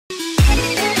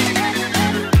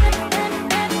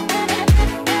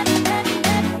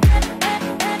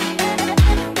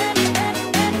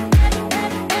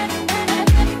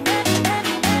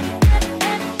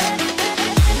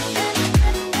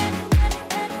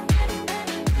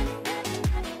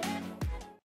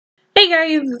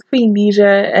guys, it's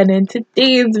Queendija, and in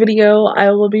today's video,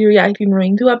 I will be reacting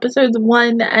to episodes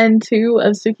 1 and 2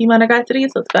 of Tsukimonogatari.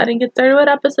 So let's go ahead and get started with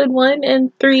episode 1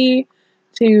 in 3,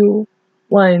 2,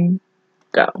 1,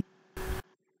 go.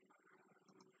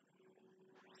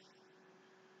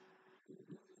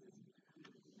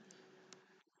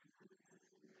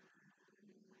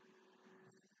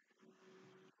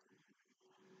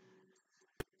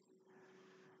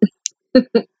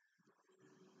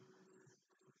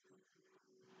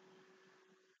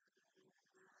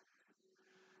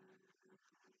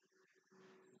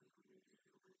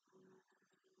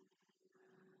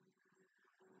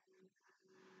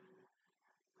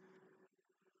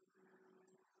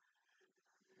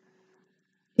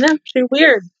 Yeah, she's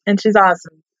weird, and she's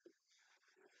awesome.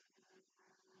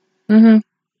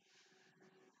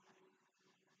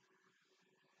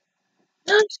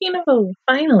 Oh, Chino,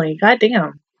 finally,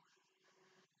 goddamn.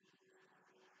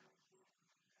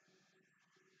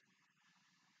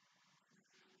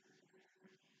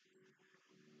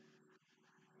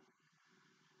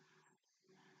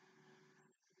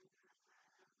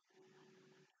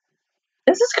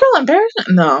 Is this girl embarrassing?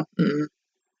 No.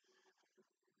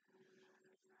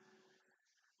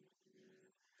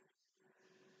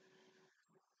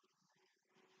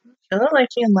 She looked like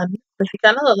she in London, but she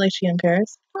kind of looked like she in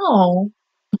Paris. Oh.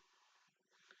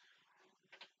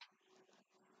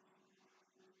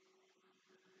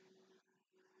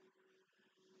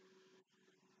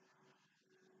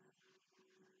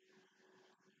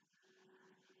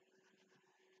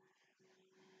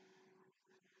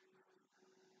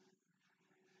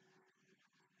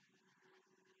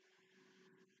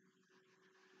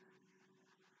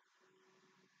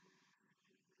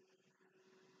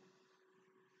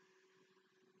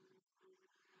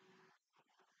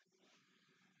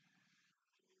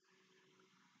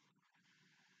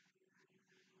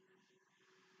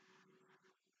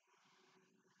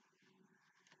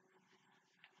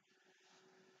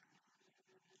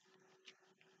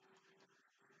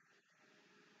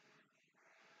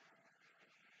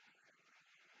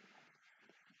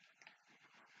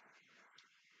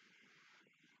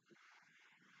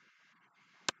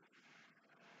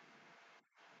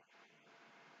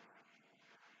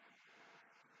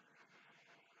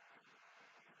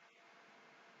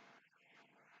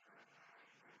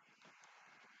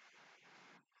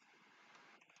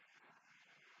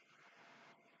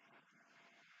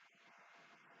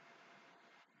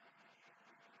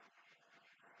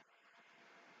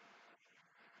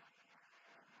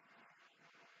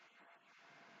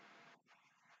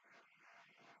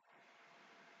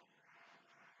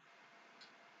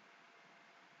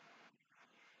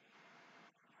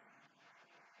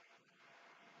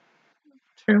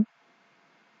 True.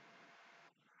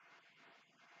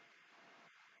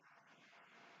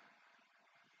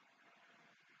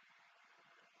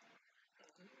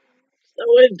 So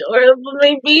adorable,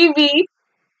 my baby.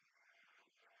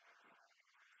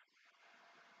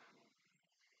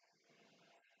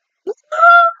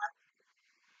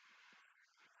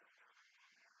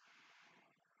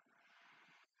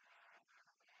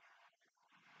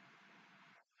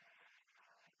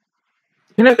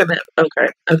 You're not gonna. Okay.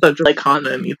 I thought you like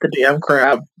Hana and eat the damn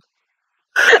crab.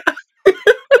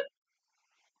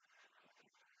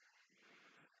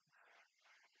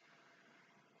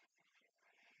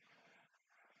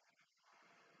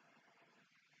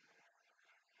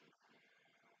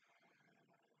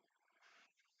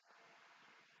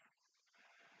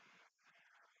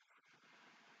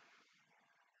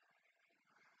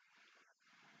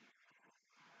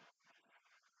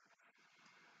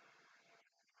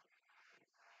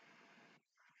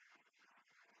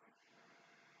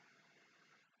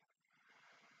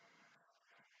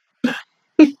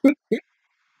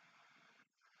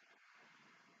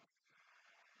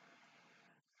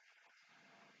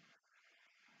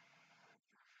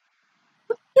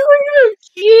 Oh,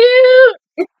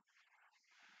 cute.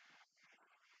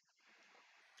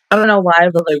 I don't know why,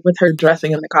 but like with her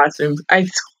dressing and the costumes, I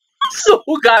so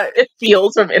got it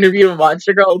feels from Interview with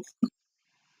Monster Girls.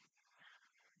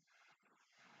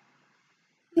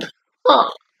 Oh,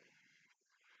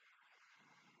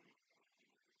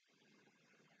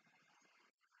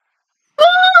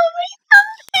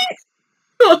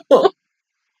 oh.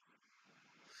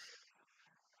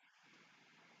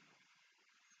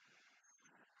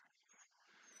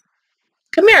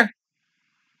 Come here,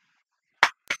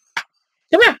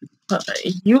 come here.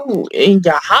 You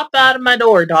hop out of my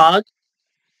door, dog.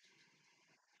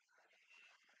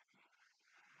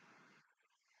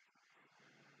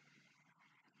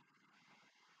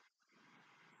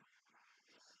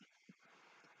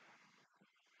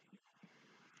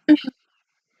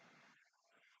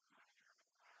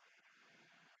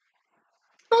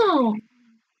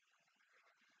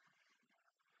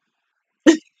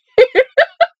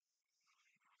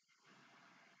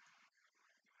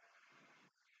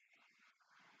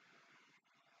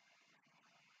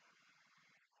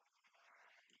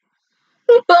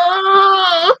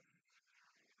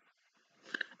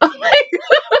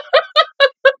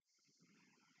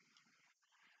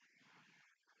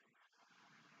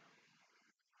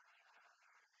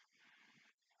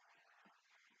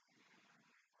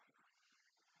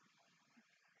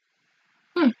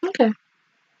 Okay.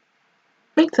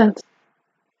 Makes sense.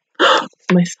 Oh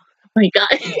my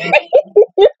god.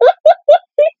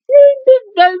 The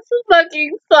best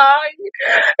fucking song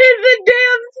in the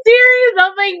damn series.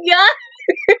 Oh my god.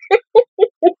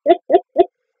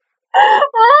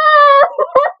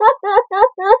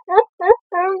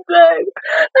 I'm good.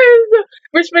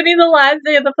 We're spending the last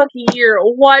day of the fucking year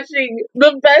watching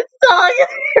the best song.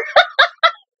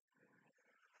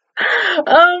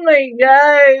 Oh my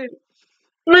god.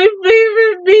 My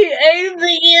favorite BA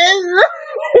is.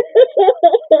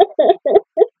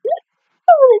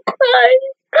 Oh my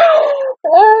god.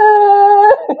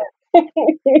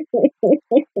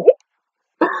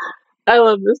 I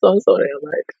love this song so damn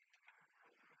much.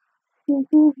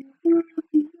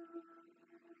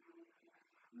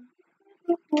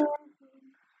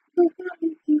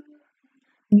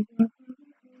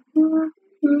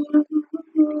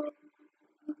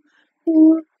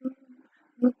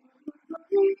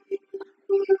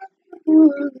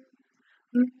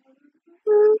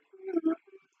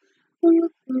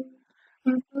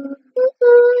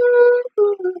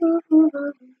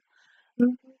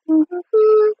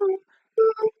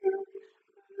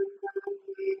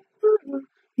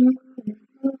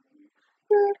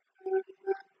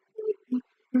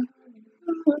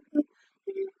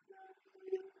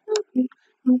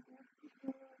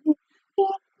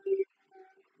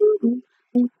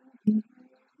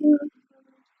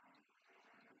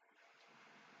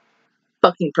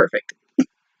 Fucking perfect.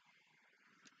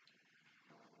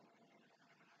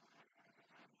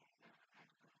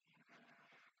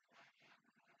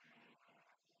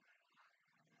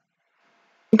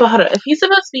 But if he's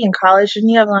supposed to be in college, shouldn't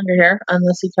he have longer hair?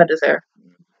 Unless he cut his hair.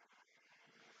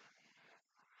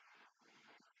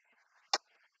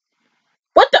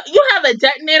 What the? You have a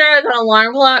detonator as an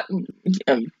alarm clock?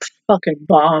 Fucking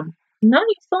bomb. No,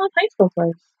 he's still in high school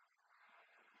place.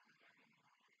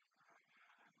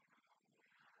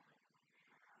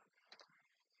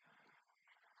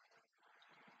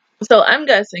 So I'm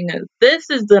guessing this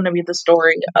is going to be the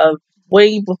story of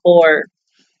way before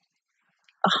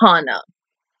Hana.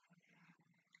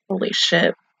 Holy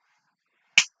shit.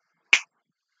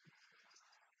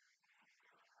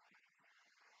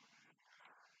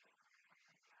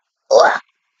 Ugh.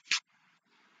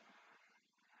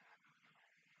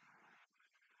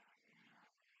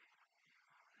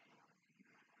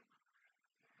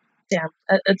 Damn,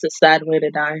 it's a sad way to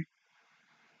die.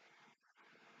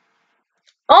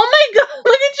 Oh my god,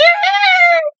 look at your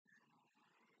hair!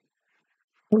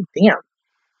 Oh, damn.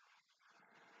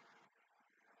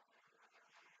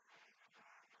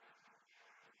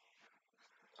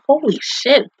 Holy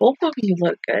shit, both of you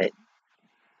look good.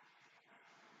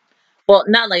 Well,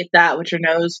 not like that with your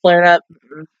nose flared up.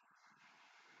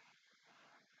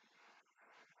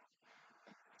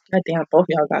 God damn, both of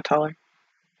y'all got taller.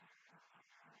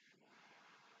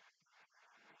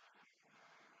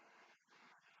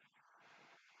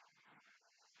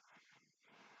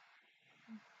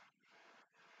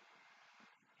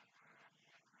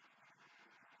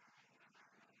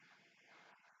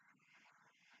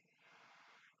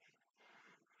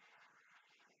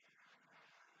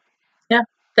 Yeah,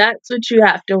 that's what you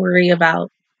have to worry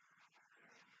about.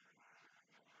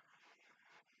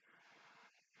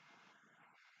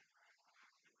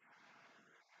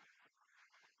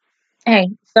 Hey,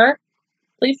 sir,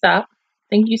 please stop.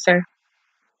 Thank you, sir.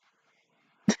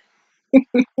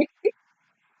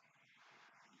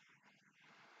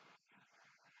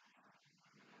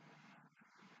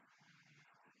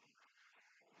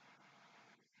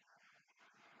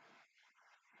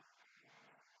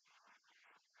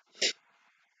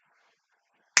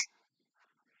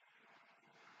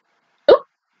 Ooh.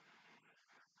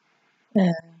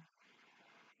 Yeah.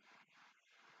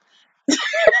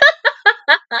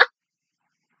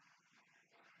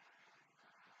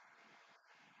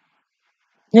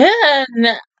 Yeah.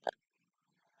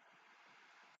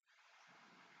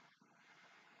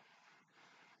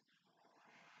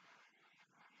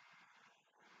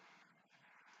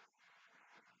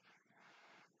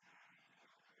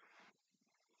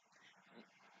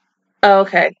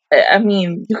 Okay. I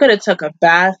mean, you could have took a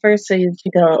bath first so you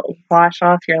could go wash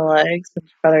off your legs since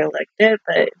your brother licked it,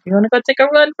 but if you want to go take a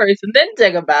run first and then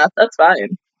take a bath, that's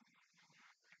fine.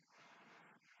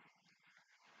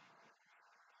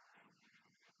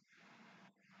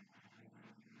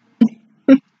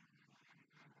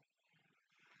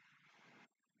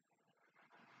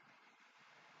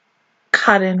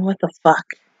 Cotton, what the fuck?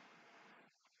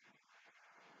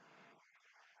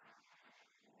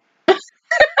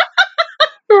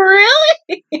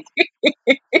 Really?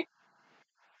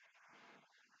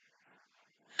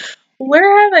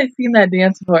 Where have I've seen that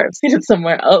dance before. I've seen it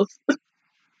somewhere else.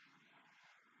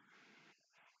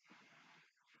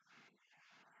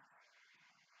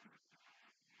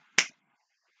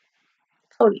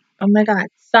 Cody, oh my god,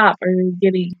 stop, or you're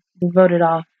getting voted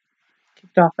off,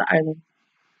 kicked off the island.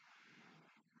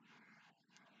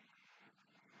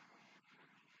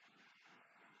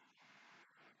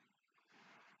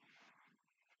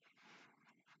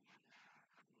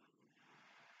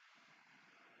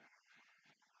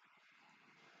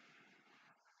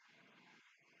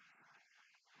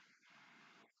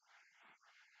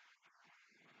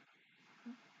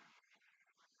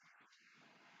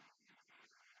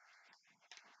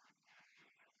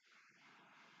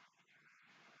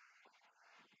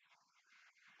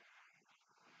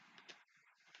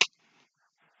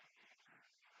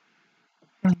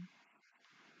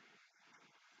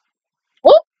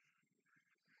 Oh,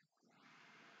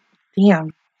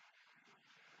 damn.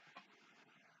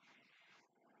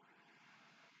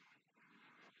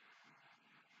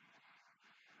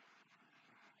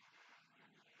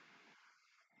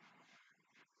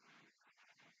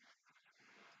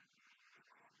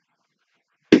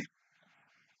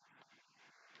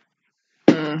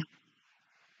 Mm.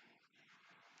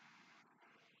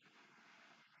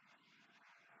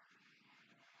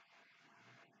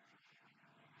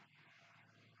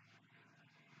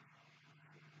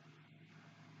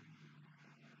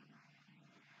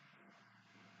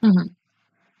 Mm-hmm.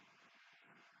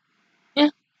 Yeah.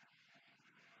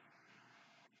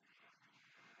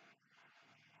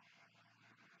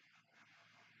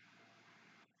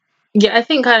 Yeah, I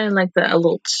think kind of like that a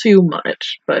little too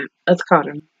much, but that's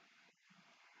cotton.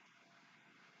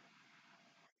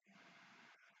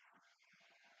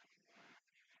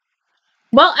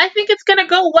 Well, I think it's gonna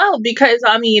go well because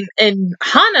I mean, in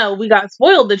Hana, we got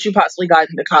spoiled that you possibly got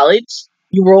into college.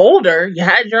 You were older. You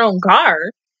had your own car.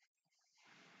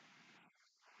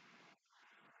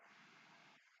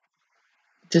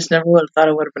 Just never would have thought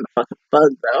it would have been a fucking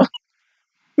bug, though.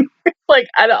 Like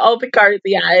out of all the cars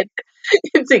he had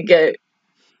to get,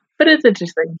 but it's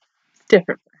interesting. It's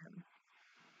different.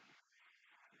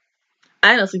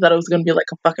 I honestly thought it was gonna be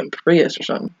like a fucking Prius or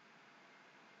something.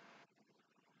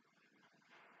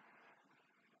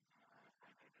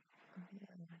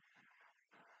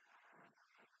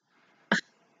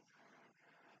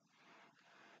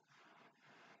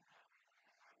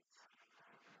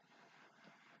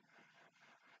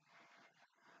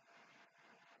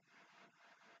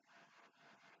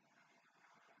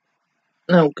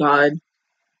 Oh God.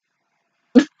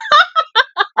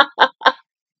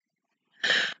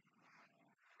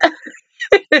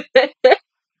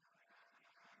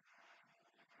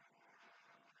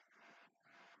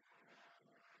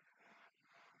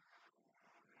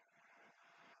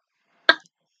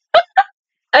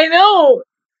 I know.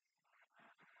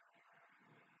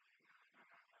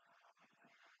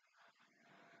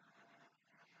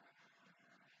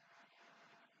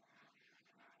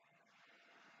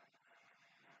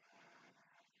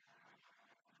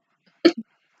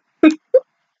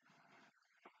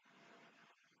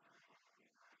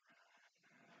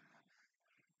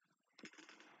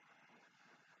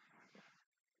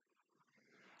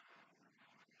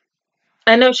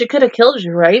 I know she could have killed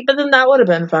you, right? But then that would have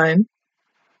been fine.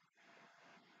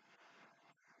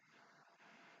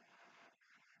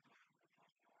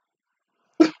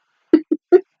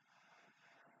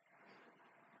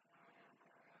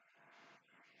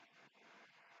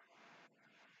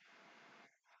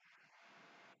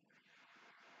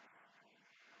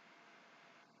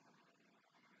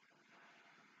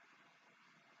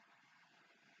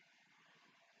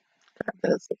 God,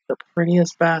 that's like the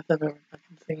prettiest bath I've ever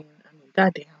fucking seen. I mean,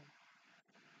 goddamn.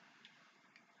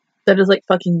 That is like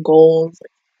fucking goals.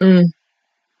 Like,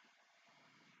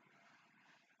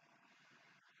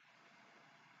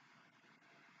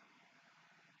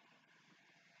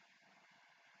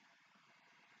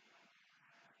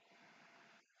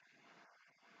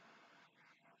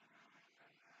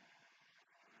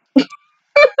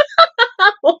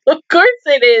 of course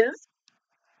it is.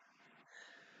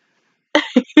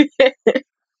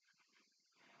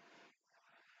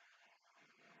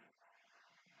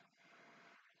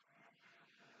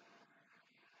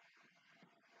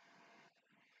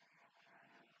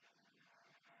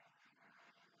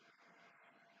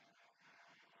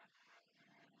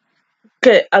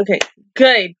 Good. Okay.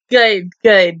 Good. Good.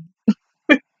 Good.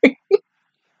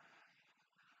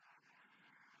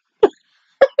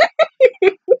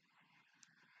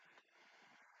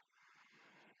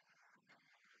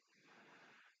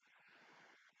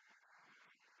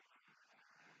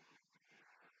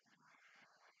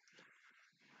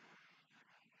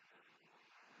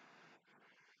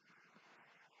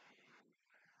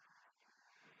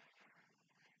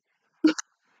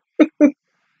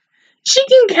 She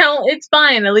can count. It's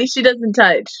fine. At least she doesn't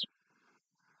touch.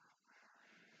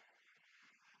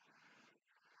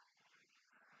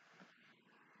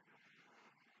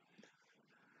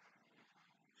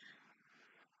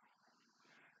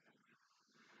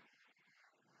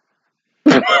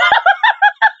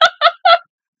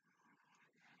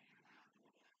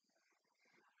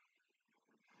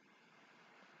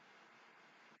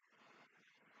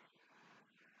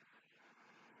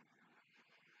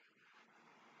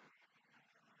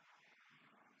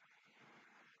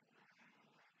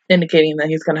 Indicating that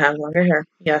he's going to have longer hair.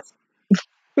 Yes.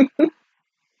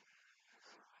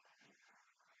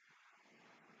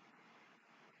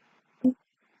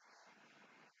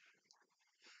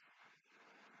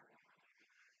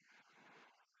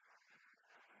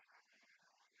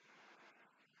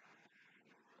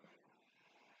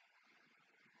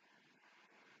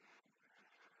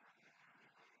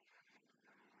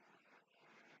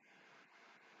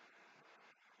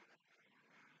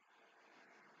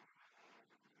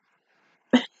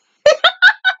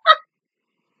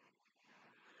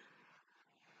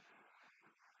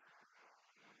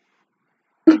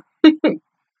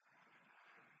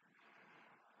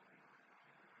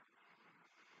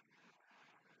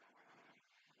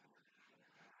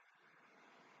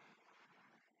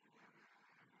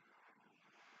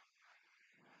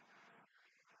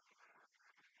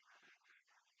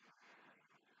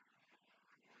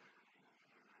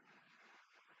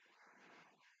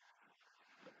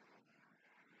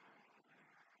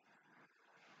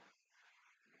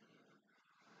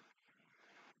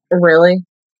 Really?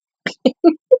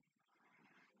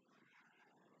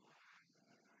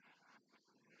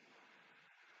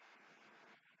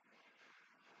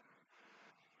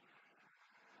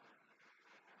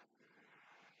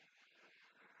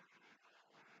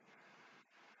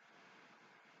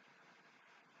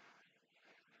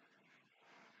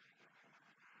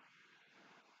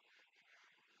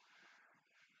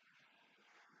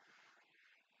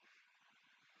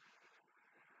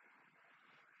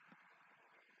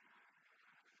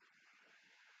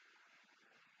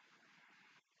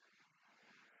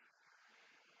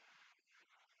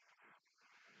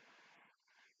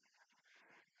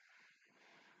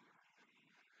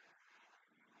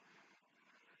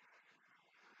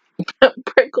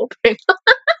 Prickle prickle.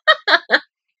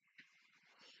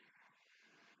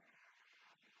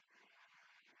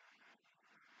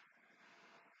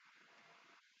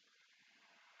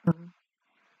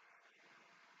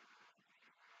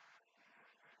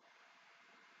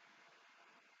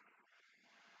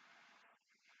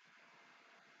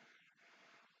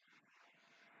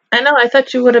 I know. I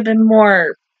thought you would have been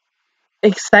more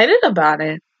excited about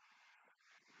it.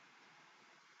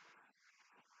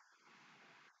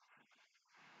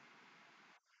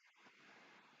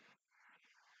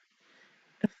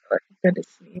 I feel like I'm going to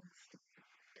sneeze.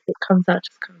 If it comes out,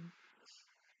 just come.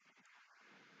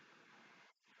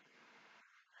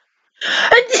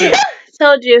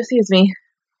 Told you, excuse me.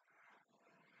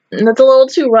 That's a little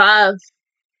too rough.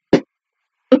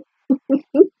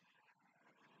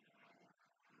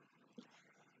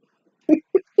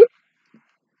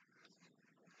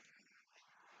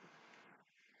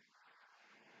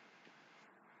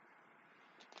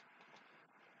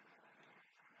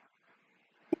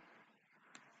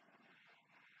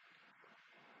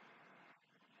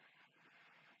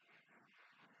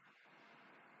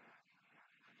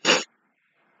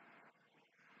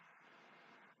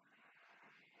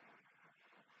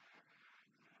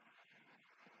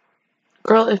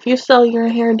 Girl, if you sell your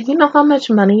hair, do you know how much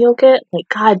money you'll get? Like,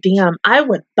 goddamn, I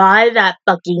would buy that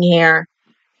fucking hair.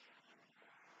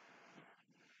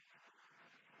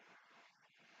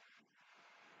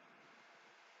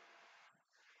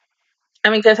 I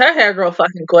mean, because her hair grow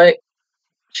fucking quick.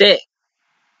 Shit.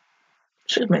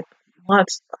 She'd make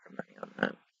lots of fucking money on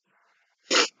that.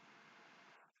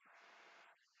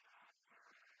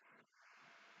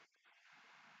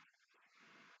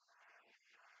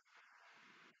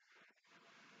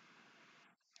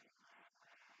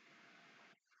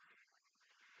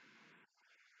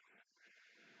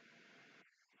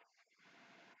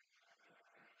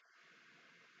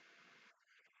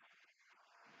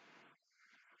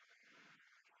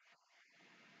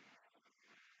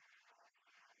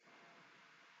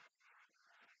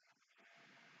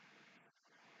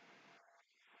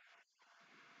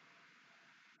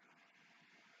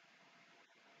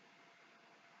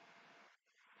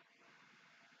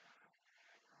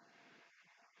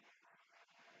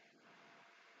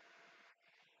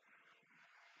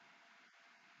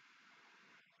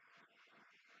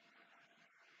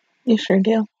 You sure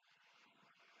do.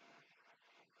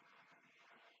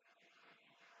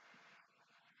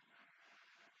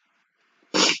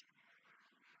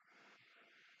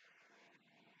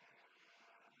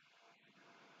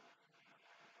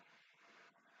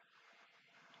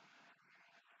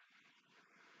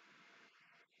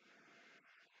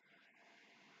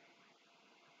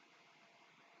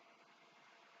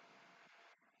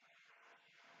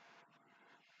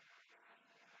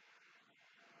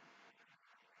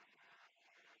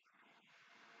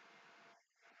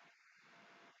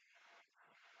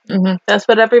 That's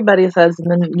what everybody says,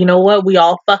 and then you know what? We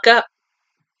all fuck up.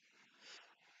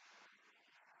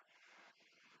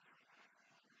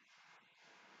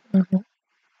 Hmm.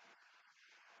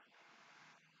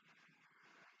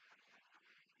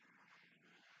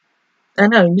 I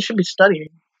know, you should be studying.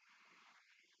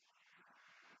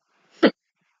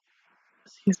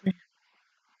 Excuse me.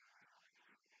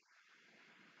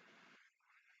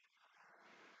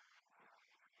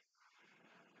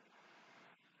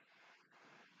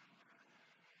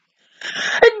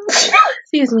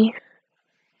 Excuse me.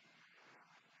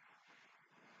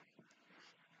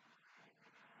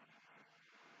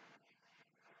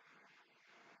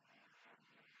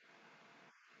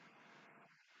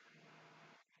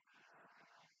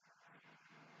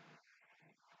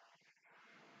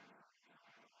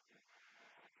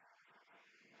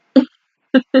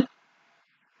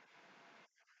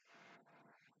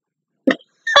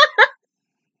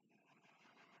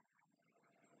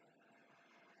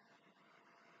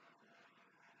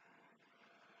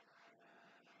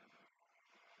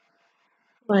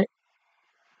 Like,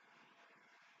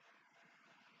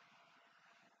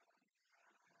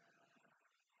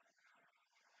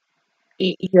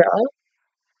 yeah.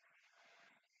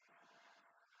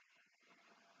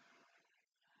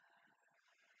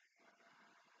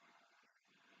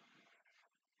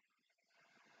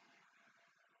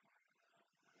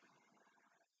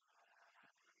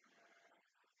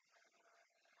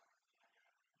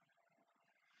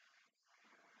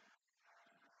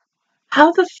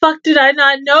 How the fuck did I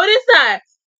not notice that?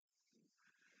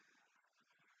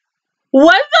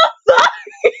 What the fuck?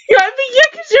 I mean, yeah,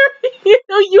 because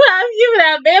you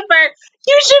have vampire.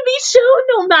 You should be shown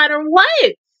no matter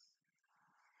what.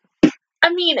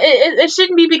 I mean, it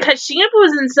shouldn't be because Shampoo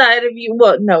was inside of you.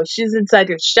 Well, no, she's inside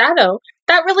your shadow.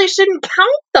 That really shouldn't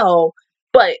count, though.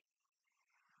 But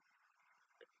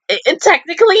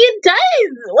technically it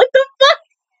does. What the fuck?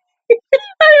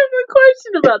 I have a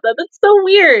question about that. That's so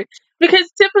weird.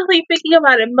 Because typically, thinking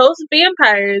about it, most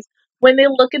vampires, when they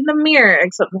look in the mirror,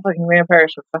 except the fucking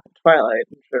vampires from fucking Twilight,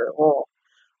 I'm sure. Well,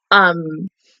 um,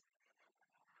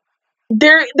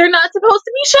 they're not supposed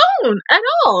to be shown at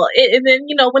all. And then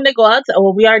when they go outside,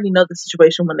 well, we already know the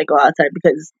situation when they go outside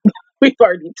because we've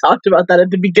already talked about that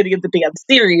at the beginning of the damn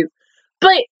series.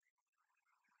 But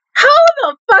how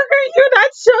the fuck are you not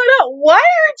showing up? Why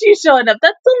aren't you showing up?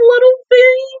 That's a little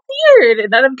very weird.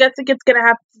 And then I'm guessing it's gonna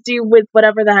have to do with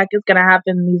whatever the heck is gonna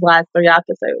happen in these last 3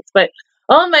 episodes. But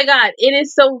oh my god, it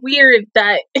is so weird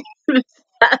that this is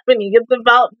happening. It's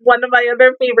about one of my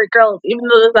other favorite girls, even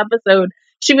though this episode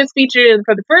she was featured in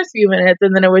for the first few minutes,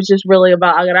 and then it was just really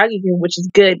about Agaragi-kun, which is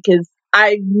good because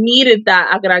I needed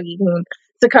that Agaragi-kun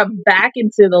to come back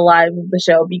into the lives of the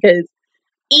show because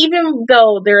even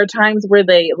though there are times where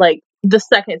they like the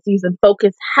second season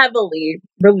focus heavily,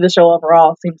 really the show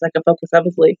overall seems like a focus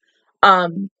heavily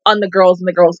on the girls and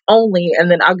the girls only, and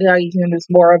then Agagi-kun is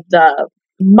more of the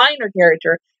minor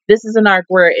character. This is an arc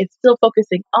where it's still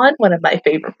focusing on one of my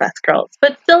favorite best girls,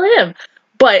 but still him.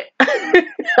 But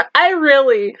I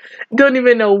really don't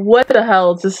even know what the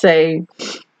hell to say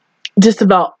just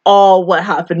about all what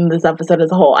happened in this episode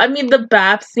as a whole. I mean, the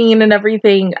bath scene and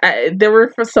everything, there were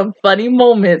for some funny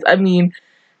moments. I mean,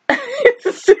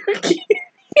 Suki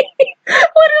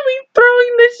literally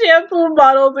throwing the shampoo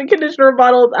bottles and conditioner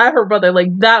bottles at her brother.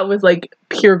 Like, that was like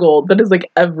pure gold. That is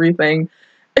like everything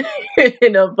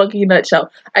in a fucking nutshell.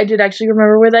 I did actually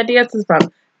remember where that dance is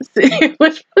from.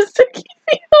 Which was Suki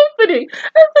opening. I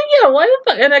was like, yeah, why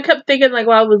the fuck? And I kept thinking, like,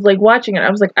 while I was like watching it, I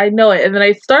was like, I know it. And then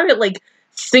I started like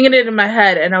singing it in my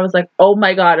head, and I was like, oh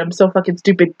my god, I'm so fucking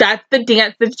stupid. That's the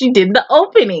dance that she did in the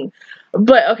opening.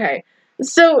 But okay.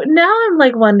 So now I'm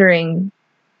like wondering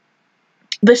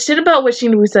the shit about what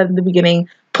Shinobu said in the beginning,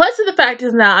 plus the fact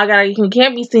is now he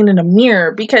can't be seen in a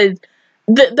mirror because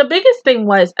the biggest thing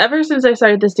was ever since I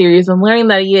started the series, I'm learning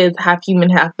that he is half human,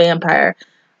 half vampire.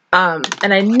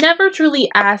 And I never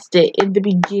truly asked it in the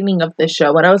beginning of the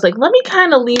show, but I was like, let me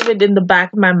kind of leave it in the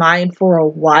back of my mind for a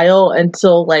while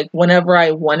until like whenever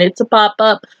I want it to pop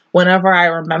up, whenever I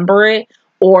remember it,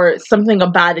 or something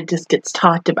about it just gets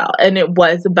talked about. And it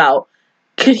was about,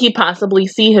 could he possibly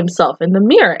see himself in the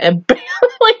mirror? And bam,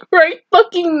 like right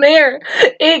fucking there,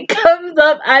 it comes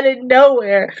up out of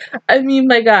nowhere. I mean,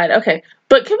 my god. Okay,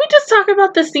 but can we just talk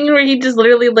about the scene where he just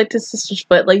literally licked his sister's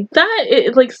foot? Like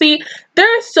that, like, see, there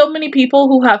are so many people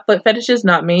who have foot fetishes,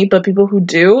 not me, but people who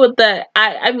do, that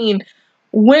I mean,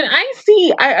 when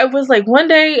I was like, one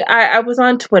day I was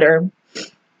on Twitter,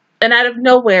 and out of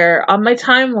nowhere, on my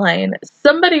timeline,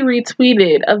 somebody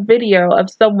retweeted a video of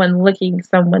someone licking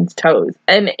someone's toes.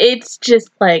 And it's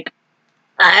just like,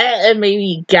 it made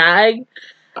me gag.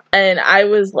 And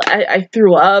I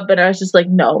threw up, and I was just like,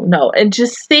 no. And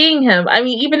just seeing him, I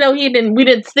mean, even though we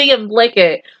didn't see him lick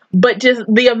it, but just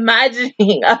the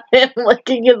imagining of him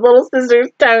licking his little sister's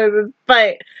toes and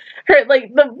fight her,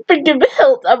 like, the freaking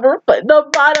hilt of her foot, the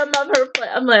bottom of her foot.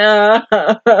 I'm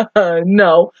like,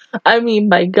 no. I mean,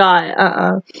 my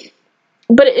God,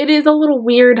 But it is a little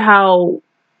weird how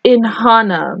in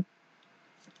Hana,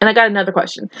 and I got another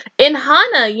question. In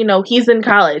Hana, you know, he's in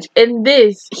college. In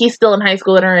this, he's still in high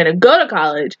school and ready to go to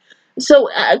college. So,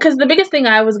 because the biggest thing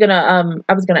I was gonna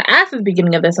ask at the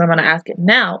beginning of this, and I'm gonna ask it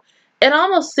now. It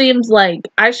almost seems like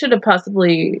should I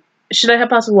have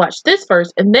possibly watched this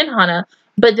first and then Hana,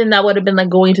 but then that would have been like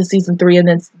going to season 3 and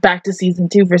then back to season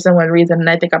 2 for some reason, and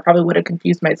I think I probably would have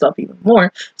confused myself even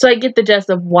more. So I get the gist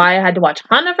of why I had to watch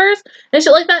Hana first and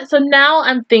shit like that. So now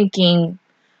I'm thinking,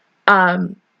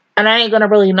 and I ain't gonna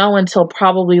really know until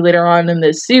probably later on in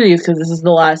this series, because this is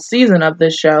the last season of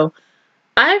this show.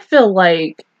 I feel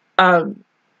like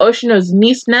Oshino's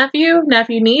niece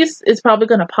is probably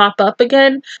gonna pop up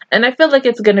again, and I feel like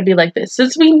it's gonna be like this.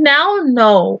 Since we now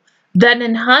know that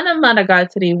in Hana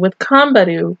Monogatari with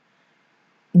Kambaru,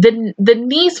 the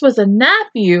niece was a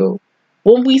nephew,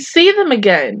 when we see them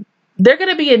again, they're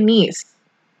gonna be a niece,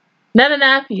 not a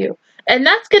nephew. And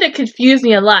that's going to confuse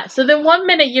me a lot. So then one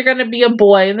minute you're going to be a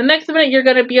boy, and the next minute you're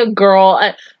going to be a girl.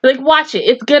 Like, watch it.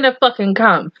 It's going to fucking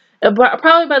come.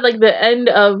 Probably by, like, the end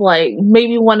of, like,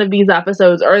 maybe one of these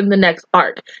episodes or in the next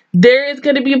arc. There is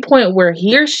going to be a point where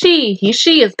she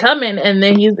is coming, and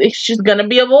then she's going to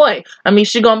be a boy. I mean,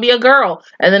 she's going to be a girl.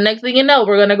 And the next thing you know,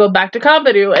 we're going to go back to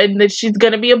Kabaru, and then she's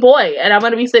going to be a boy. And I'm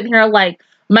going to be sitting here, like,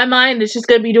 my mind is just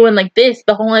going to be doing, like, this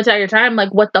the whole entire time.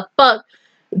 Like, what the fuck?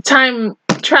 Time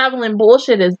traveling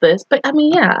bullshit is this? But I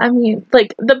mean, yeah,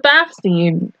 like the bath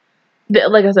scene,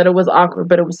 like I said, it was awkward,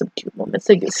 but it was some cute moments.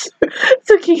 Like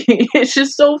it's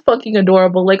just so fucking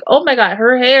adorable. Like, oh my God,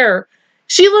 her hair,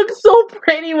 she looks so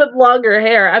pretty with longer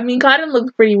hair. I mean, Cotton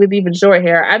looks pretty with even short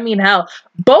hair. I mean, hell,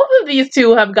 both of these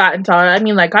two have gotten taller. I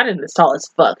mean, like, Cotton is tall as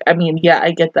fuck. I mean, yeah,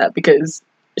 I get that, because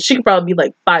she could probably be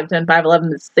like 5'10", 5'11",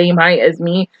 the same height as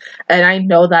me, and I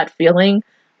know that feeling.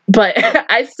 But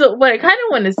what I kind of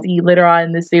want to see later on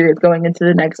in this series, going into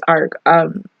the next arc,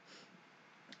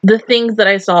 the things that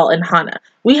I saw in Hana.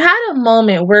 We had a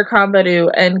moment where Kambaru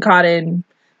and Cotton,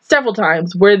 several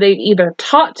times, where they've either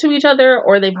talked to each other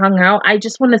or they've hung out. I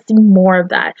just want to see more of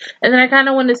that. And then I kind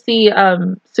of want to see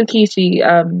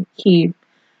Tsukishi, he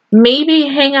maybe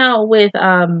hang out with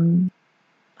Hanekawa,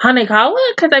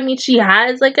 because I mean, she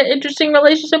has like an interesting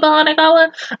relationship with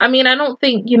Hanekawa. I mean, I don't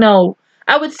think,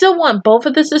 I would still want both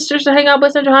of the sisters to hang out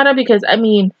with Sanjihana, because I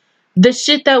mean, the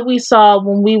shit that we saw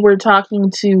when we were talking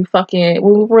to when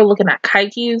we were looking at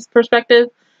Kaiki's perspective,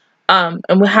 and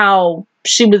how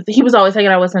he was always hanging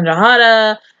out with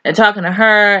Sanjihana and talking to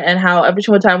her, and how every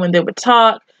single time when they would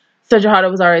talk, Sanjihana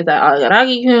was always at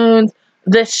Agaragi-kun's.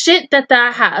 The shit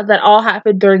that all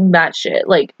happened during that shit,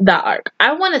 like that arc.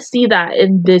 I want to see that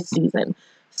in this season.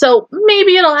 So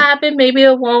maybe it'll happen, maybe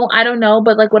it won't. I don't know,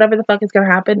 but like whatever the fuck is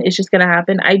gonna happen, it's just gonna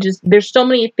happen. There's so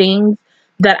many things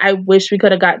that I wish we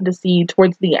could have gotten to see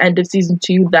towards the end of season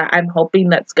 2 that I'm hoping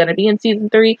that's gonna be in season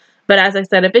 3. But as I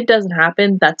said, if it doesn't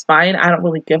happen, that's fine. I don't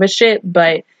really give a shit.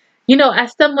 But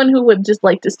as someone who would just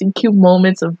like to see cute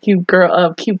moments of cute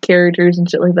characters and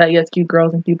shit like that, yes, cute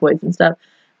girls and cute boys and stuff.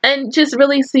 And just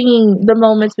really seeing the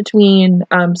moments between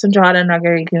Sanjihana and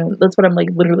Nagari-kun. That's what I'm like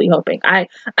literally hoping. I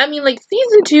mean, like,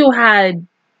 season 2 had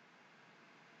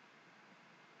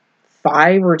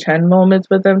 5 or 10 moments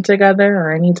with them together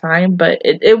or any time, but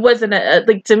it wasn't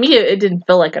like, to me it didn't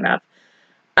feel like enough.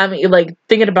 I mean, like,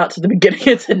 thinking about to the beginning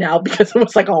into now, because it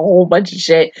was like a whole bunch of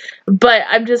shit. But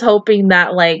I'm just hoping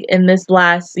that, like, in this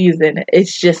last season,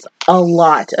 it's just a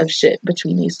lot of shit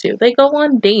between these two. They go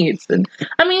on dates, and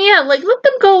I mean, yeah, like, let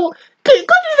them go do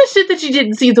the shit that you did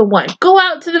in season 1. Go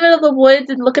out to the middle of the woods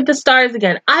and look at the stars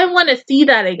again. I want to see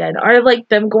that again. Or like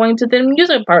them going to the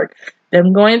amusement park,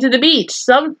 them going to the beach,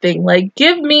 something. Like,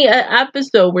 give me an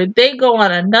episode where they go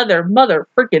on another mother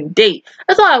freaking date.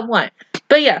 That's all I want.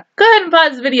 But yeah, go ahead and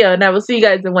pause the video, and I will see you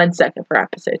guys in 1 second for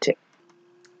episode 2.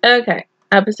 Okay,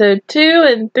 episode 2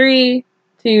 in 3,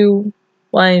 2,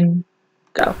 1,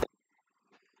 go.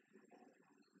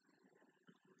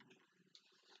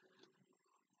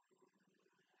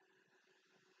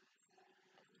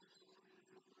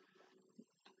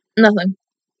 Nothing.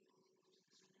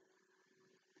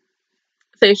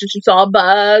 Say she saw a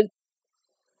bug.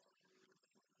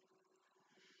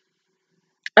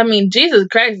 I mean, Jesus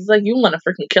Christ, it's like you want to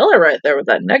freaking kill her right there with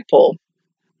that neck pull.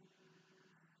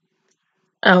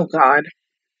 Oh, God.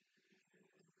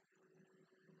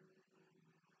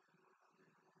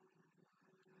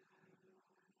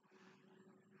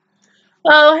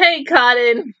 Oh, hey,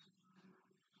 Cotton.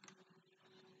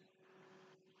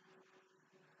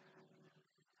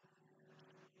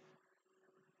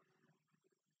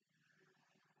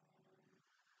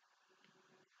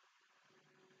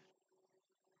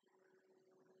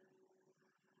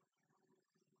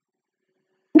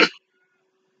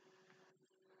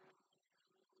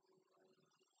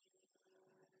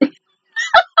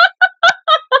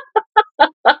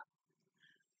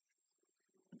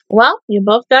 Well, you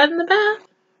both got in the bath.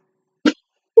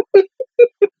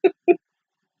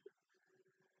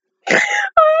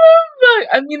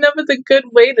 I mean, that was a good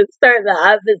way to start the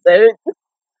episode.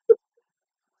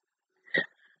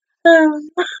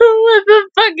 What the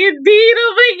fucking beat?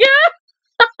 Oh my god.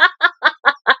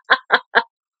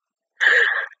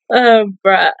 Oh,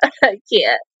 bruh. I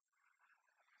can't.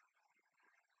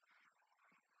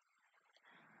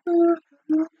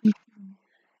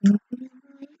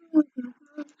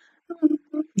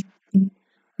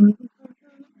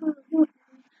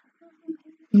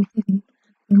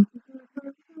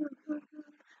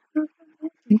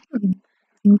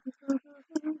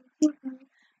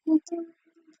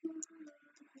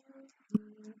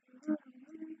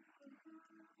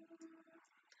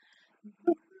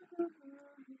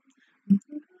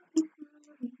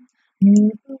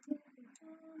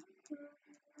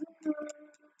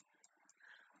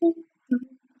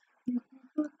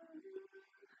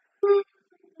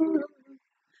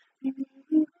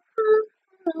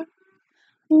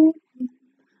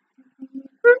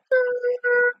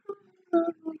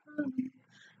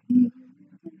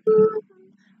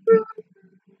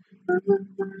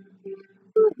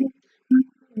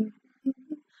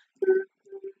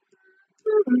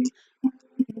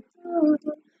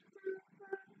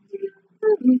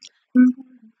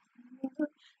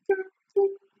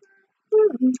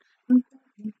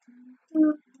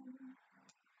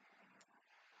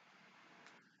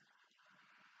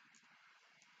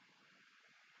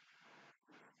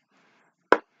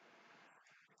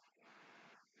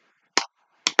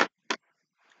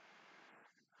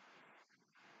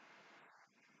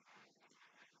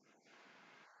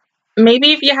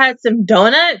 Maybe if you had some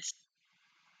donuts.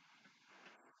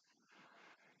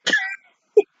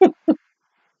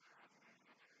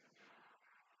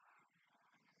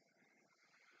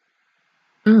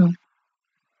 Mm.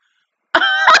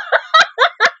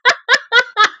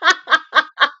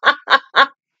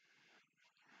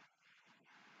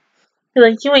 You're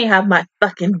like, you ain't have my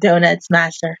fucking donuts,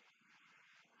 master.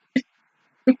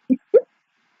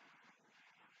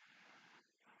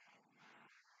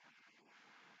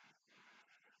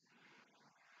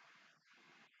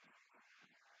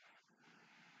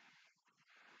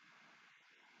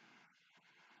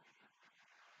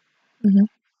 Mm-hmm.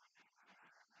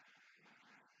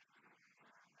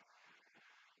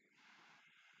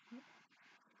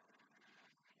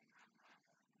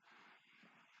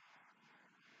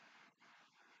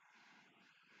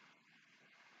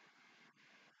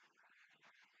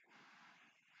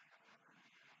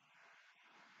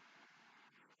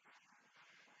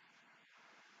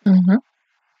 Mm-hmm.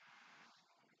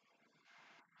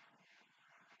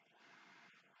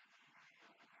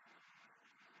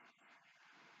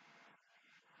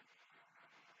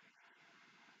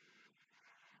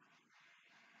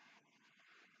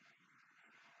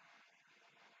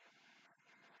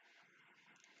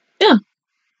 Yeah.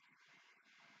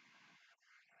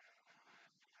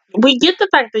 We get the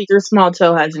fact that your small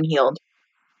toe hasn't healed,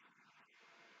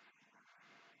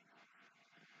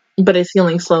 but it's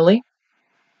healing slowly.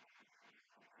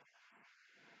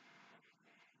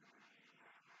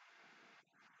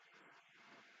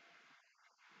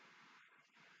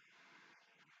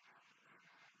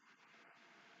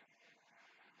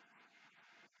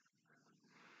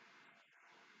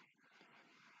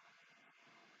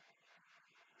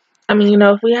 I mean,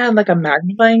 if we had like a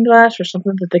magnifying glass or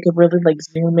something that they could really like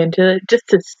zoom into it just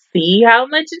to see how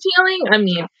much it's healing. I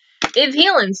mean, it's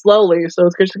healing slowly, so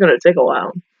it's just gonna take a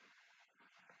while.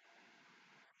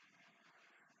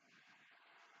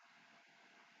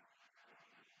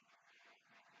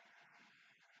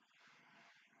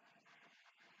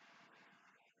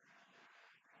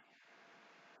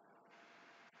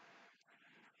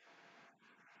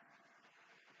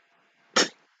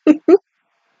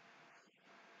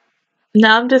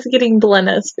 Now I'm just getting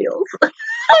Blennis feels. Look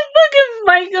at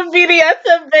Micah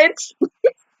BDSM bitch.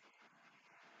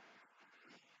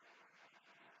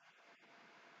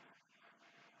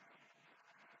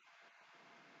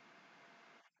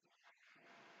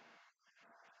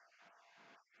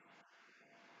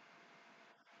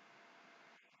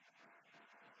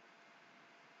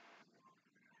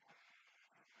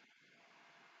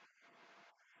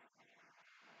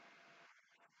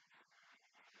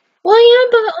 Well, yeah,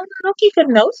 but Naruki could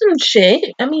know some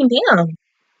shit. I mean, damn.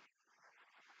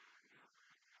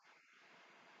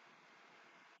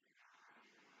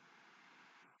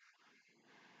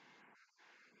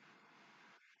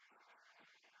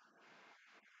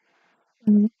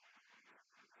 Mhm.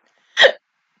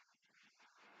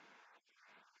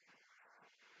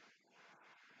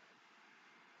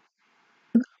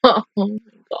 Oh my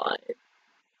god.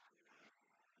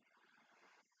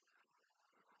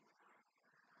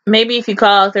 Maybe if you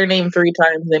call out their name 3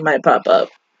 times, they might pop up.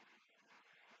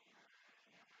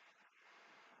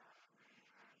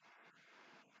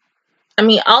 I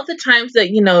mean, all the times that,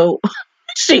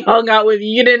 she hung out with you,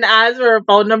 you didn't ask for her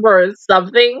phone number or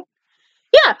something.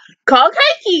 Yeah, call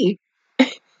Kaiki.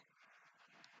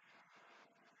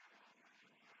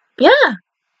 Yeah.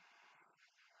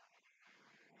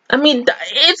 I mean,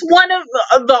 it's one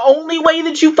of the only way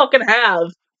that you fucking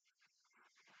have.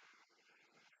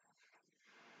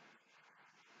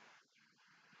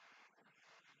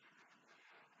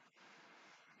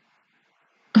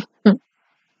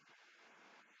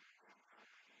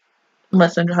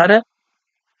 Messenger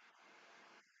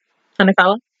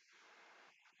Hanakawa.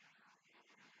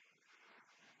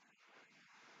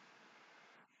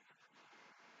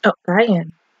 Oh,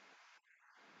 Ryan.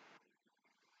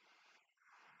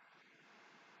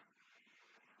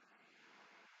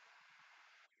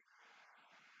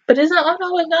 But isn't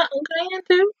Ono with that Ryan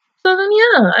too? So then,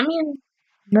 yeah, I mean,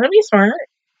 that'd be smart.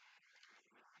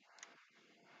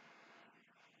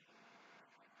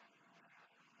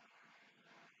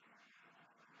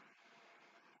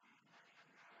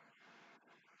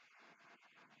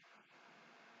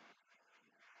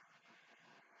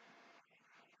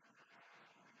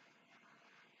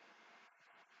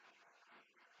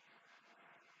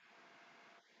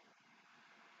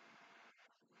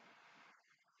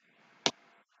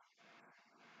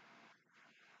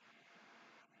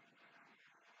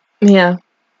 Yeah.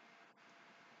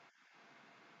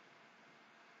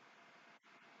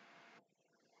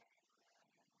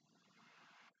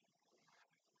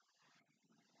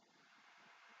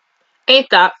 Ain't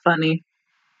that funny?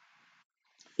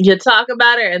 You talk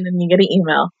about it and then you get an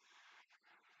email.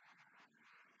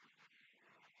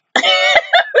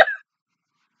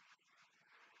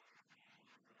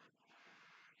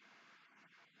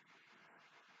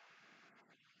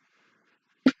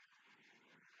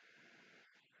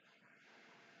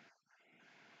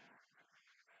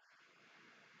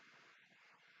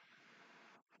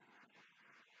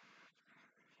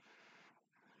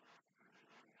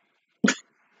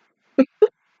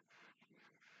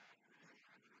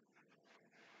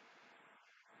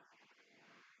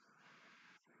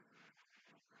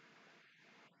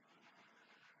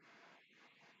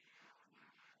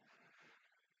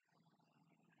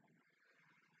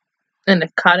 And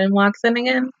if Cotton walks in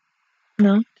again?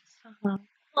 No.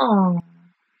 Oh.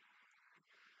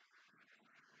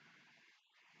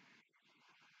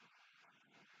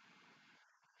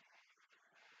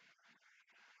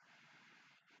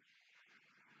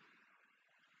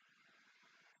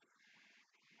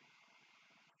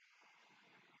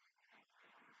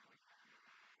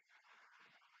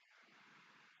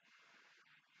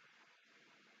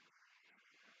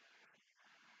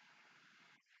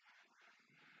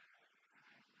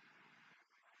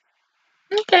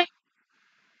 Okay.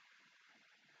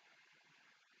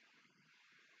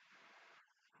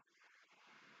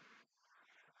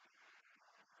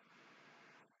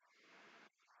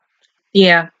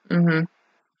 Yeah. Mm-hmm.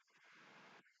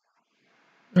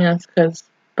 Yes, because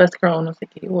Best Girl was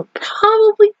like, we're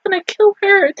probably gonna kill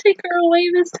her or take her away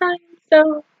this time.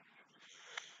 So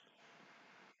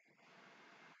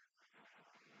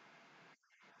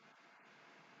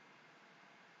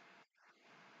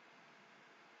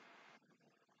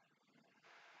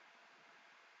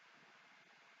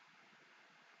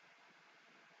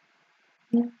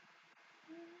yeah.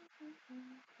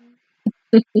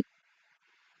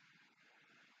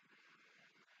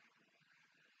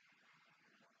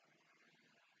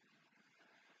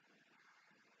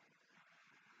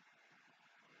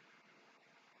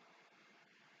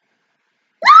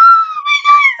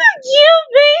 You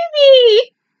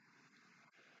baby!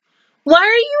 Why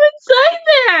are you inside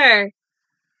there?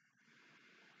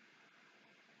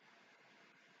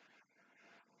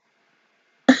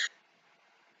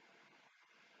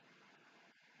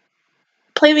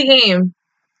 Play the game.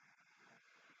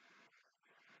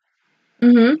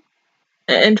 Mm-hmm.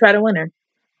 And try to win her.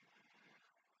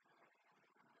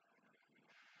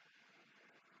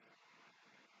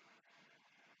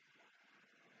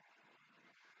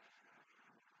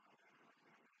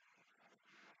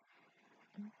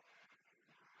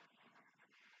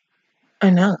 I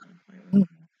know.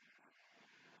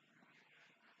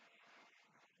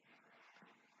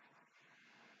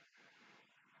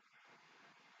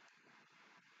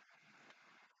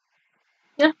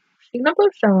 Speaking of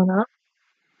both showing up.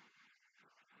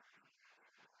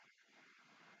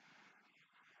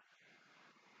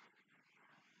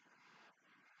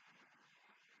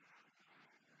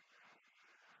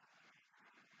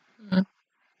 Mm.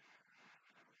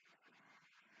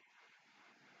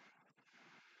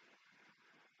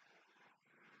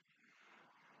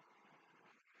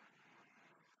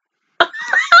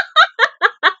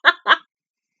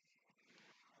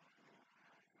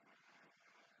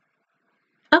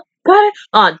 Oh, got it.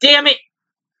 Oh, damn it.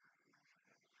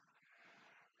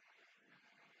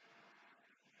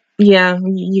 Yeah,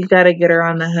 you gotta get her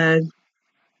on the head.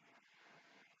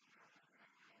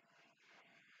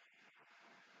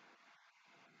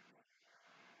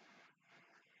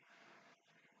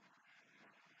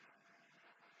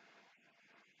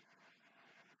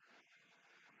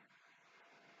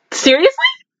 Seriously?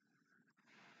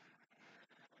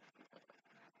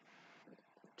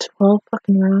 12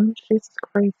 fucking rounds? Jesus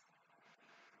Christ.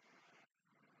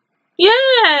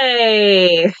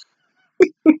 Yay!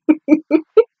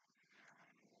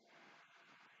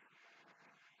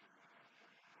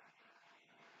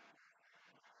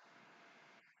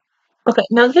 Okay,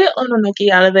 now get Ononoki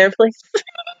out of there, please.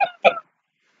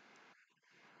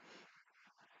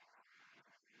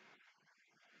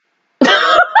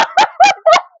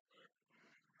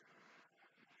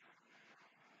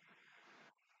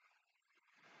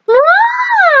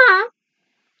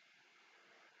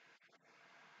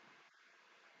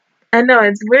 I know,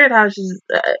 it's weird how she's...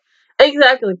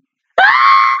 exactly.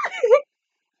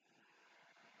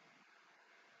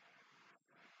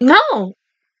 No!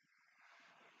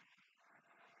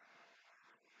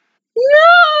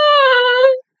 No!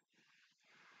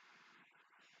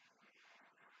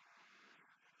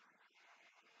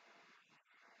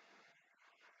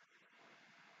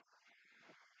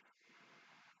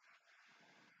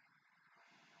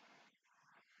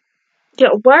 Yeah,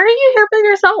 why are you here by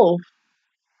yourself?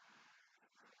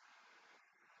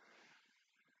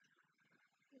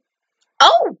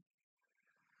 Oh!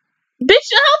 Bitch,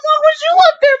 how long was you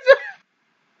up there for?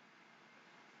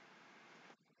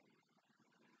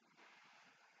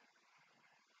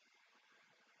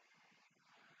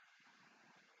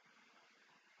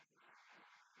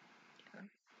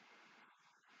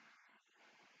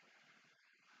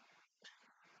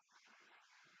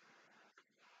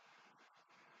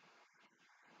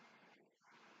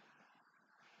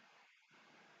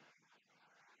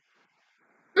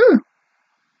 Mm.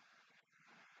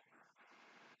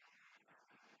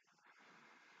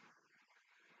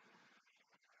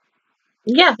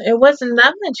 Yeah, it wasn't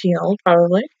that much healed,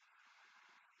 probably.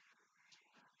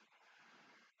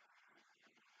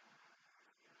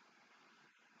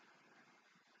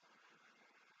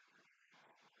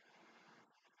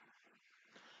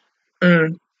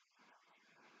 Mm.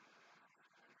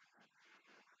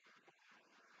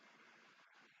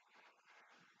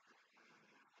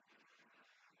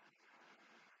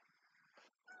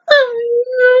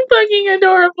 Oh, fucking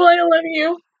adorable, I love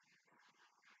you.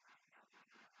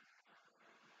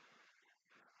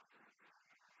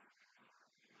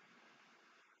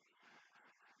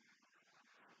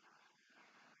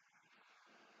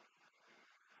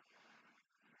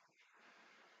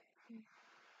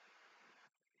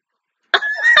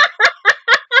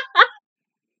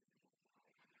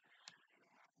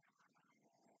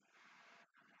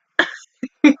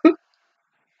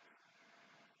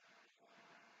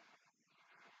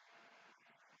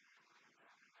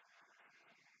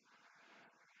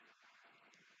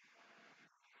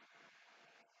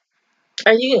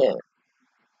 Are you...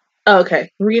 Oh, okay,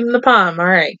 reading the palm.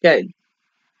 Alright, good.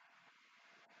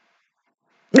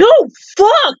 Oh,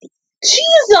 fuck!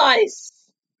 Jesus!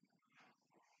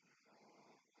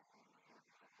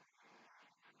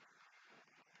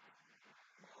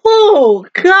 Oh,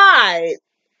 God!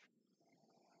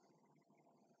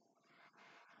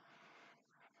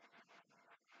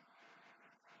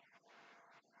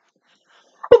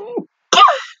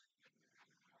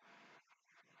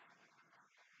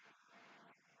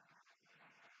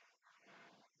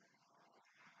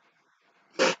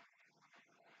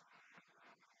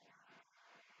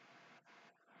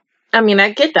 I mean, I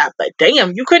get that, but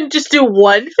damn, you couldn't just do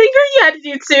one finger? You had to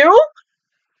do two?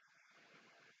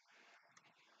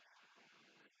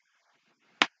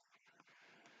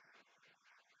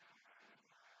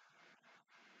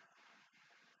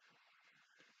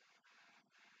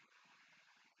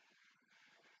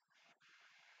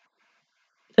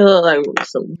 They look like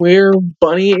some weird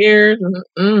bunny ears.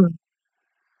 Mm-mm.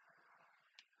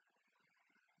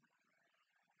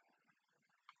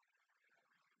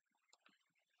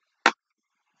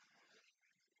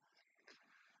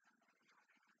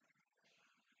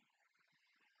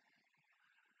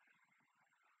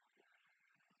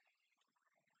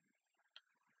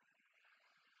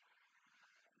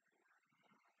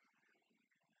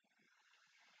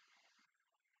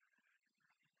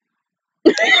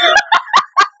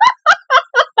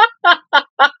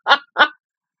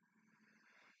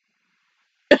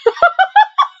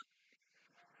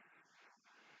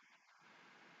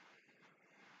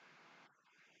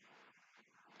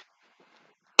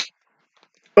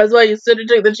 That's why you should have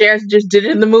took the chance and just did it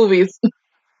in the movies.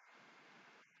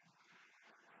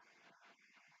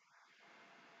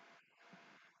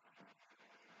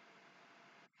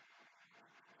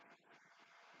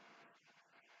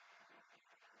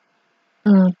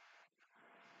 Mm.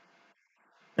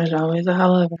 There's always a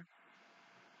however.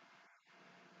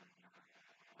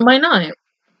 Why not?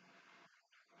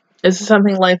 Is this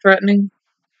something life-threatening?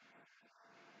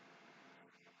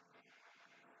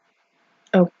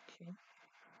 Oh.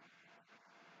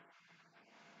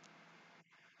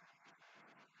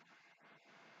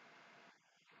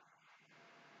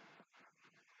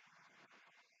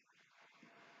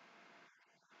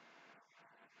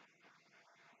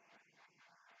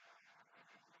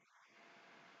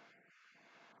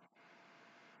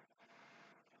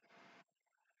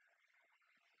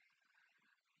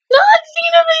 Not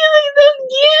Cena feeling so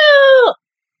cute!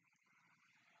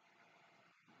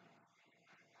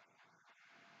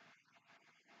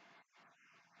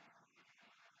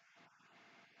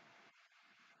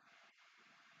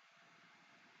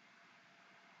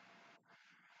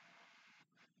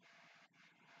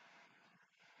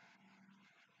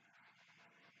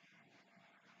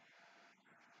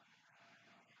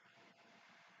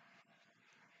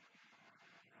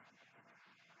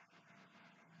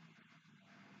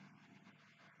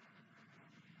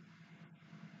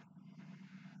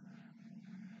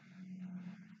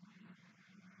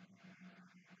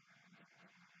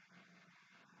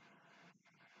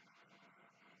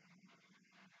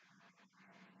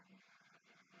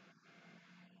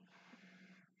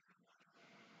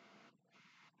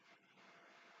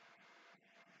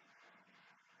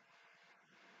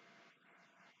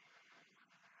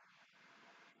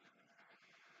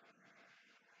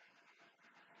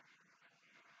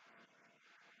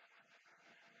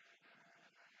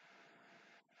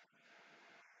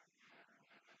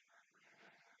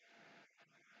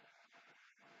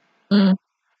 Mm.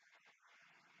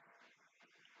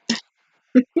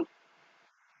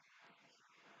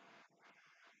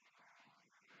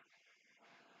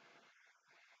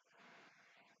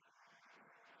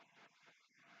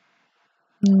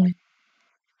 Mm.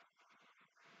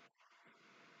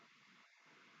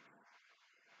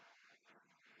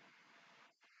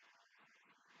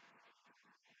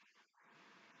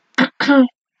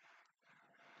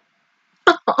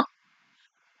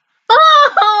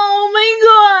 Oh my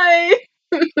god!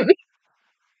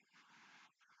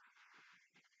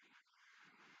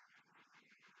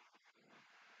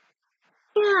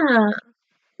 Yeah,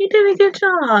 you did a good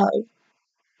job.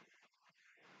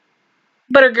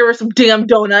 Better give her some damn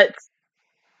donuts.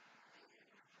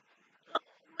 Oh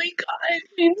my god,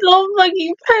 she's so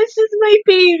fucking precious, my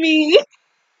baby.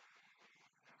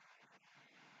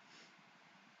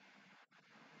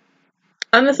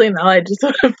 Honestly, now I just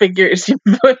want to figure she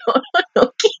put on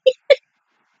okay.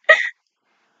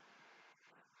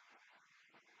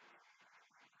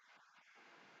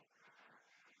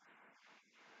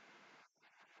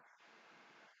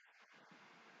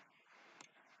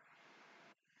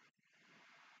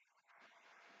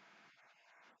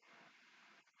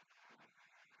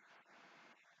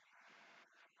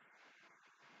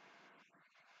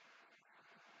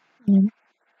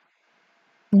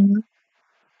 Mm-hmm.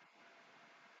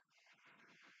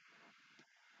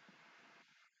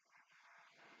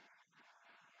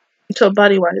 So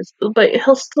body wise, but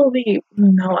he'll still be.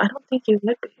 No, I don't think he would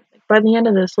be. Like, by the end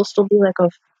of this, he'll still be like a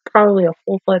probably a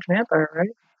full fledged vampire, right?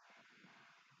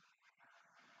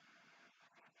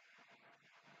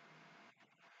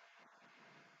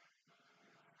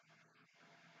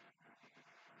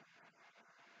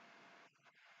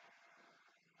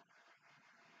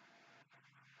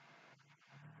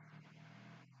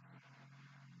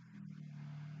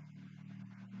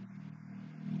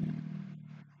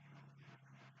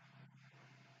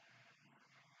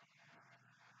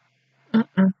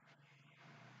 Mm-mm.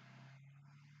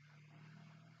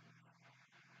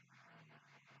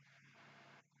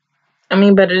 I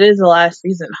mean, but it is the last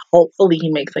season. Hopefully, he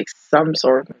makes like some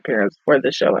sort of appearance before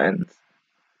the show ends.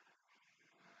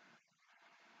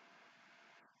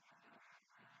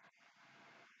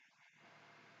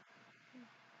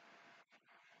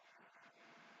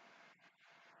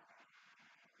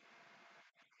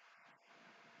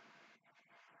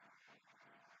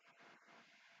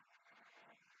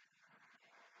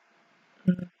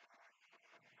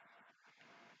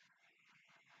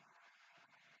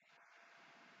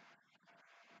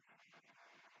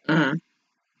 Mm-hmm.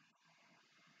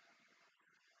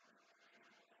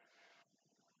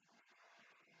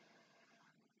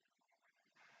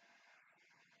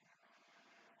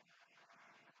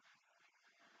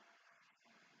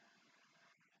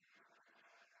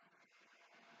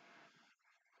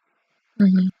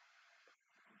 Mm-hmm.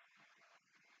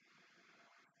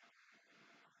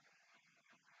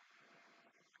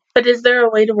 But is there a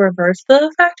way to reverse the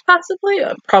effect, possibly?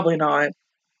 Probably not.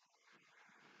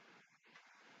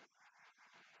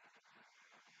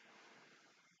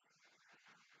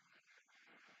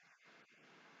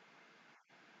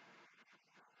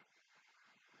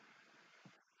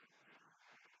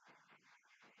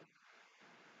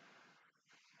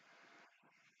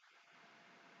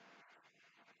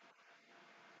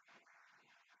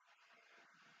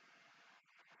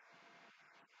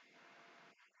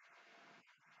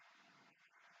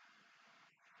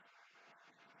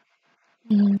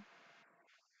 Mm.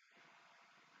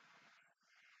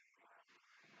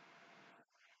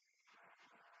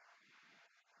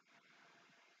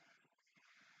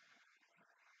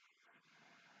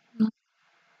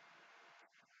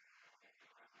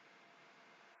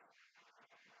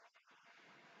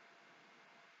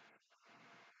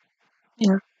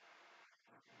 Yeah,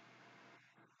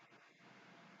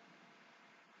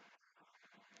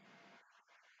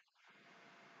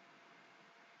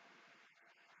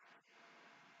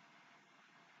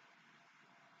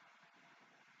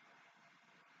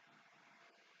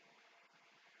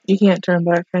 you can't turn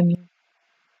back, can you?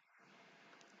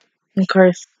 Of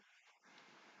course.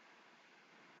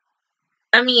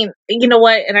 I mean, you know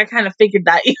what? And I kind of figured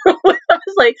that. I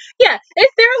was like, yeah, is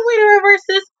there a way to reverse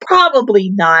this? Probably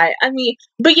not. I mean,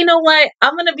 but you know what?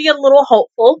 I'm gonna be a little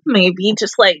hopeful, maybe,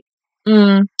 just like,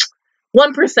 1%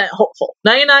 hopeful.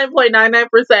 99.99%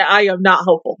 I am not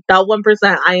hopeful. That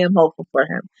 1% I am hopeful for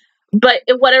him. But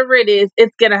whatever it is,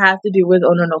 it's gonna have to do with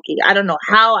Ononoki. I don't know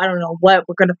how, I don't know what.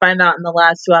 We're gonna find out in the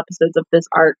last 2 episodes of this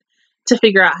arc to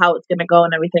figure out how it's gonna go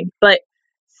and everything. But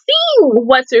seeing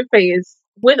what's her face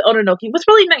with Ononoki was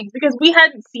really nice because we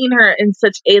hadn't seen her in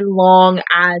such a long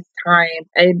ass time.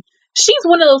 And she's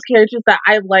one of those characters that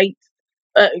I liked.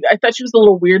 I thought she was a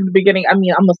little weird in the beginning. I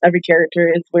mean, almost every character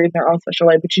is weird in their own special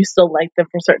way, but you still like them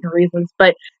for certain reasons.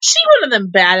 But she's one of them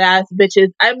badass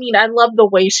bitches. I mean, I love the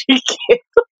way she kicked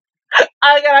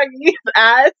Agaragi's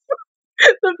ass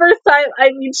the first time.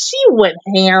 I mean, she went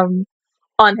ham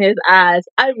on his ass.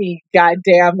 I mean,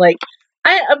 goddamn, like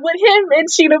with him and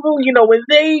Shinobu, you know, when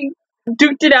they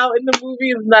duked it out in the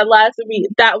movies and that last movie,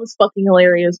 that was fucking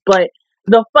hilarious. But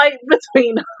the fight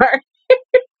between her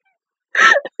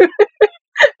and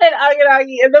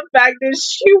Agaragi and the fact that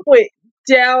she went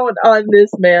down on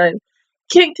this man,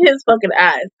 kicked his fucking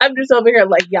ass. I'm just over here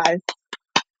like, guys,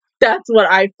 that's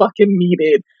what I fucking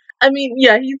needed. I mean,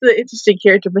 yeah, he's an interesting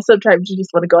character, but sometimes you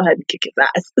just want to go ahead and kick his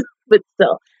ass. But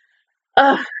still,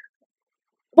 uh,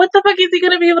 what the fuck is he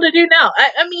gonna be able to do now?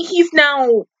 I mean, he's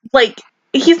now like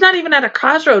he's not even at a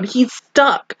crossroad. He's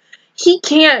stuck. He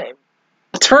can't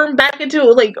turn back into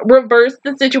like reverse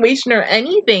the situation or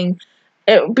anything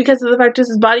because of the fact that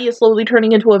his body is slowly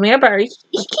turning into a vampire. He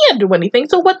can't do anything.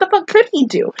 So what the fuck could he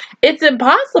do? It's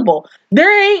impossible.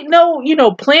 There ain't no, you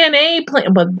know, plan A,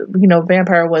 plan, but you know,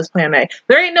 vampire was plan A.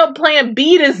 There ain't no plan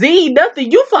B to Z, nothing.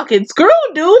 You fucking screwed,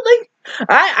 dude. Like,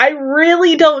 I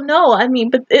really don't know. I mean,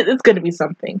 but it's gonna be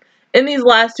something. In these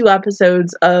last 2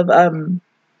 episodes of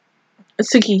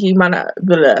Tsukiki Mana,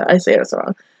 blah, I say this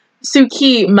wrong.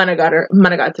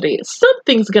 Monogatari.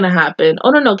 Something's gonna happen.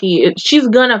 Ononoki, she's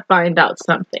gonna find out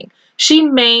something. She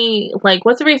may, like,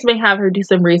 what's the race may have her do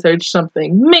some research,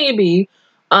 something. Maybe.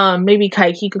 Maybe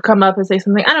Kaiki could come up and say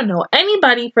something. I don't know.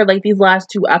 Anybody for, like, these last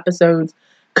 2 episodes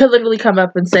could literally come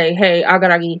up and say, hey,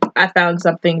 Agaragi, I found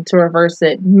something to reverse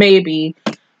it. Maybe.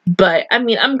 But, I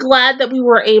mean, I'm glad that we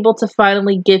were able to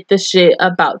finally get the shit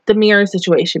about the mirror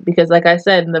situation because, like I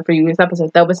said in the previous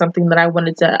episode, that was something that I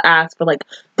wanted to ask for, like,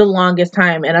 the longest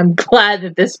time, and I'm glad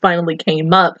that this finally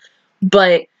came up.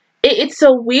 But it's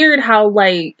so weird how,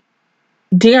 like,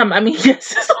 damn, I mean,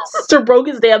 yes, his little sister broke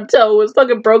his damn toe. It was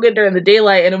fucking broken during the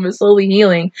daylight, and it was slowly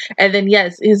healing. And then,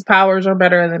 yes, his powers are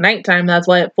better in the nighttime. That's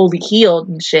why it fully healed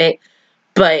and shit.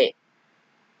 But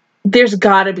there's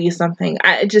gotta be something.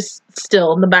 I just,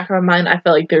 still, in the back of my mind, I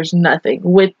feel like there's nothing.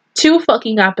 With 2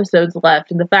 fucking episodes left,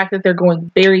 and the fact that they're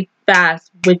going very fast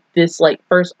with this, like,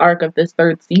 first arc of this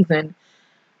 3rd season,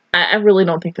 I really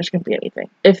don't think there's gonna be anything.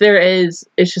 If there is,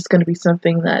 it's just gonna be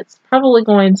something that's probably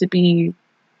going to be,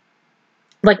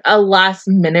 like, a last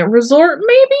minute resort,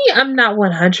 maybe? I'm not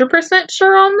 100%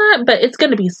 sure on that, but it's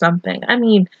gonna be something. I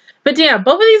mean, but damn,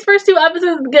 both of these first 2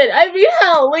 episodes good. I mean,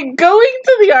 hell, like, going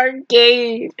to the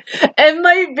arcade and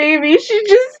my baby, she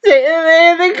just sitting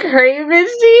there in the Craven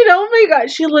scene. Oh my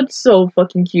god, she looked so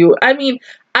fucking cute. I mean,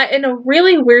 in a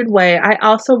really weird way, I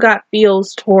also got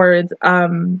feels towards,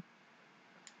 freaking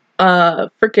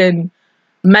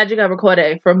Magica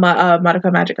Recore from Madoka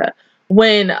Magica.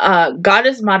 when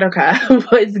Goddess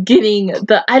Madoka was getting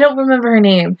the, I don't remember her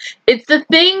name. It's the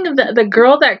thing that the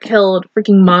girl that killed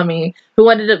freaking mommy, who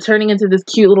ended up turning into this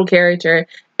cute little character,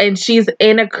 and she's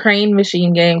in a crane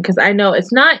machine game, because I know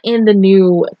it's not in the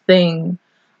new thing,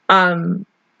 thing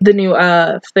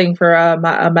for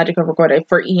Magical Recording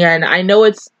for EN. I know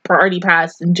it's already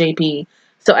passed in JP.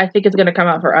 So I think it's going to come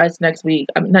out for us next week.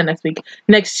 I mean, not next week.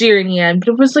 Next year in the end. But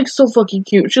it was, like, so fucking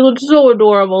cute. She looked so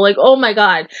adorable. Like, oh my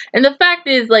god. And the fact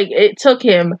is, like, it took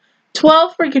him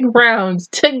 12 freaking rounds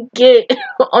to get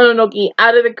Ononoki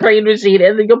out of the crane machine.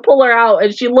 And then you pull her out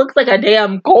and she looks like a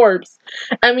damn corpse.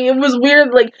 I mean, it was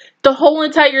weird. Like, the whole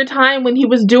entire time when he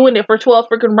was doing it for 12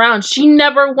 freaking rounds, she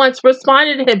never once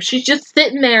responded to him. She's just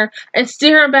sitting there and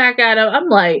staring back at him. I'm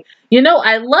like, you know,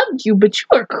 I loved you, but you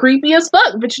are creepy as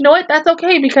fuck. But you know what? That's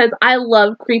okay, because I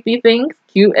love creepy things,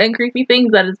 cute and creepy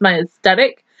things. That is my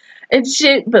aesthetic and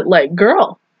shit. But, like,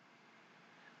 girl,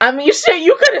 I mean, shit,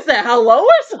 you could have said hello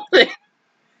or something.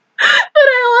 But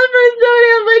I love her so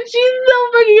damn much. She's so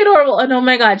fucking adorable. And oh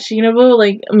my god, Shinobu,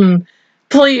 like,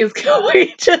 please, can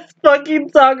we just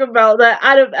fucking talk about that?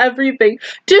 Out of everything,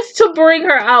 just to bring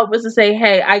her out was to say,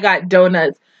 hey, I got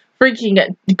donuts. Freaking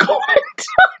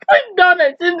chocolate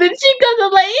donuts. And then she comes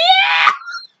and like, yeah!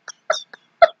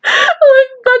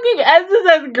 Like fucking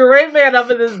SSS great man up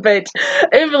in this bitch.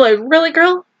 And be like, really,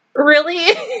 girl?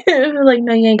 Really? And be like,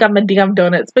 no, you ain't got my damn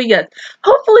donuts. But yes,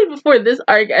 hopefully before this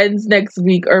arc ends next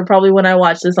week, or probably when I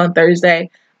watch this on Thursday,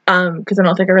 because I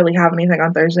don't think I really have anything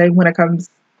on Thursday when it comes.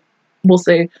 We'll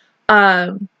see.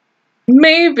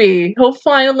 Maybe he'll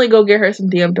finally go get her some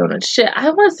damn donuts. Shit,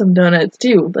 I want some donuts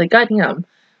too. Like, goddamn.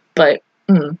 But,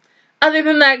 other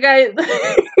than that, guys,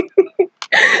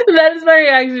 that is my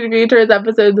reaction video towards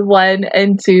episodes 1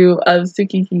 and 2 of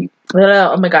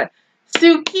oh my god,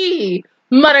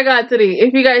 Tsukimonogatari.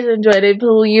 If you guys enjoyed it,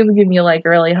 please give me a like. It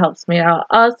really helps me out.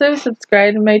 Also,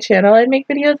 subscribe to my channel. I make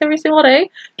videos every single day.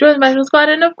 Join the Magical Squad,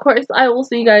 and of course, I will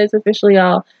see you guys officially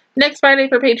all next Friday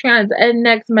for Patreons, and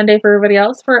next Monday for everybody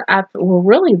else for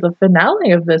really the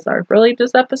finale of this arc. Really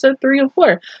just episode 3 and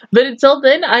 4. But until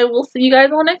then, I will see you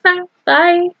guys all next time.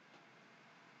 Bye!